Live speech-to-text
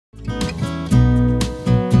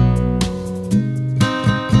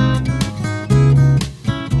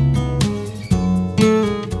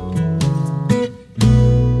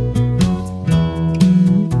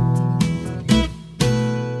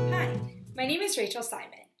name is Rachel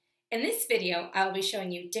Simon. In this video, I will be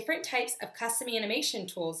showing you different types of custom animation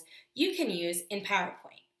tools you can use in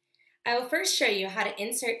PowerPoint. I will first show you how to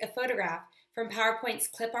insert a photograph from PowerPoint's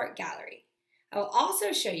clip art gallery. I will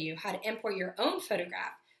also show you how to import your own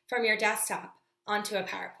photograph from your desktop onto a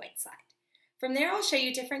PowerPoint slide. From there, I'll show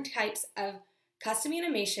you different types of custom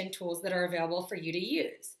animation tools that are available for you to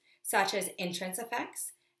use, such as entrance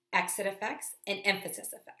effects, exit effects, and emphasis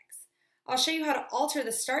effects. I'll show you how to alter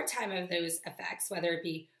the start time of those effects, whether it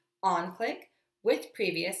be on click, with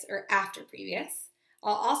previous, or after previous.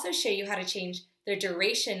 I'll also show you how to change the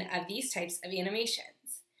duration of these types of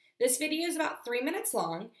animations. This video is about 3 minutes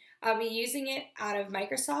long. I'll be using it out of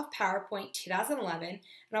Microsoft PowerPoint 2011, and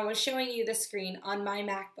I was showing you the screen on my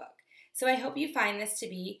MacBook. So I hope you find this to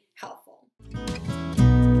be helpful.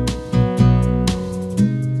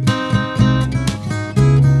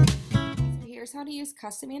 So here's how to use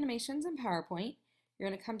custom animations in PowerPoint. You're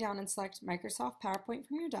going to come down and select Microsoft PowerPoint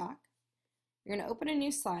from your dock. You're going to open a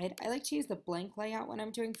new slide. I like to use the blank layout when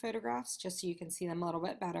I'm doing photographs just so you can see them a little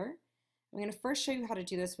bit better. I'm going to first show you how to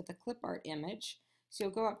do this with a clip art image. So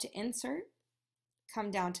you'll go up to Insert,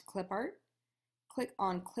 come down to Clip Art, click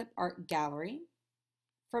on Clip Art Gallery.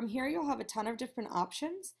 From here you'll have a ton of different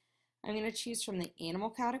options. I'm going to choose from the animal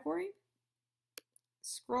category,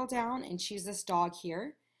 scroll down and choose this dog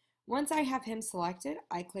here. Once I have him selected,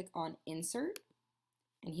 I click on Insert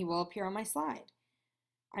and he will appear on my slide.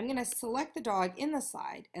 I'm going to select the dog in the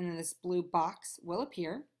slide and then this blue box will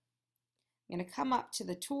appear. I'm going to come up to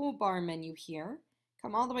the toolbar menu here,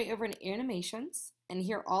 come all the way over to Animations, and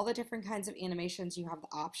here are all the different kinds of animations you have the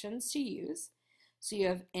options to use. So you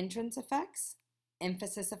have entrance effects,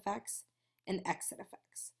 emphasis effects, and exit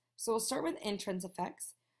effects. So we'll start with entrance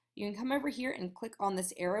effects. You can come over here and click on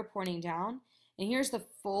this arrow pointing down, and here's the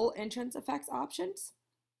full entrance effects options.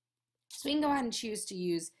 So we can go ahead and choose to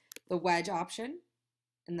use the wedge option,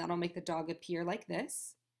 and that'll make the dog appear like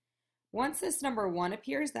this. Once this number 1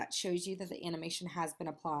 appears, that shows you that the animation has been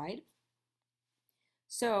applied.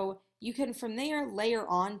 So you can from there layer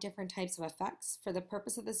on different types of effects. For the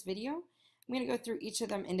purpose of this video, I'm going to go through each of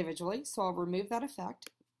them individually. So I'll remove that effect,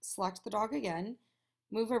 select the dog again,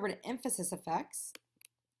 move over to emphasis effects,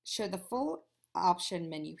 show the full option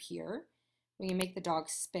menu here. We can make the dog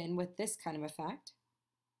spin with this kind of effect.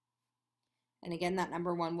 And again, that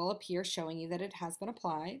number 1 will appear showing you that it has been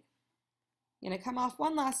applied. I'm going to come off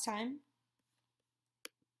one last time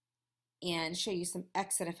and show you some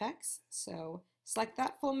exit effects. So select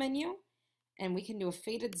that full menu and we can do a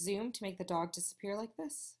faded zoom to make the dog disappear like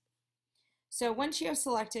this. So once you have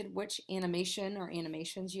selected which animation or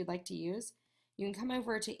animations you'd like to use, you can come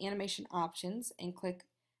over to animation options and click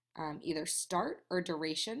either start or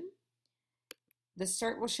duration. The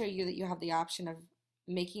start will show you that you have the option of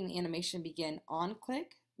making the animation begin on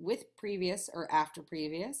click, with previous, or after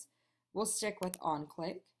previous. We'll stick with on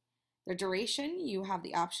click. The duration, you have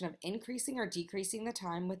the option of increasing or decreasing the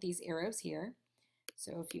time with these arrows here.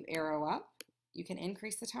 So if you arrow up, you can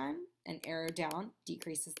increase the time, and arrow down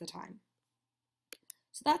decreases the time.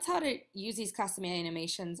 So that's how to use these custom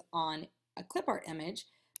animations on a clip art image,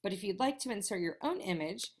 but if you'd like to insert your own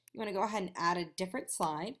image, you want to go ahead and add a different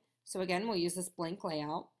slide. So again, we'll use this blank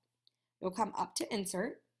layout. You'll come up to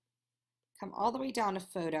Insert, come all the way down to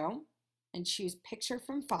Photo, and choose Picture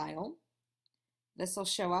from File. This will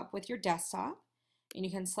show up with your desktop, and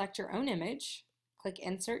you can select your own image, click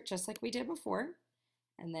Insert just like we did before,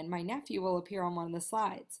 and then my nephew will appear on one of the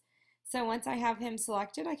slides. So once I have him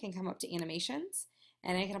selected, I can come up to Animations,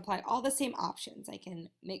 and I can apply all the same options. I can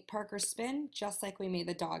make Parker spin just like we made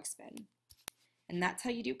the dog spin. And that's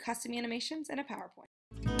how you do custom animations in a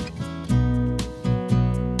PowerPoint.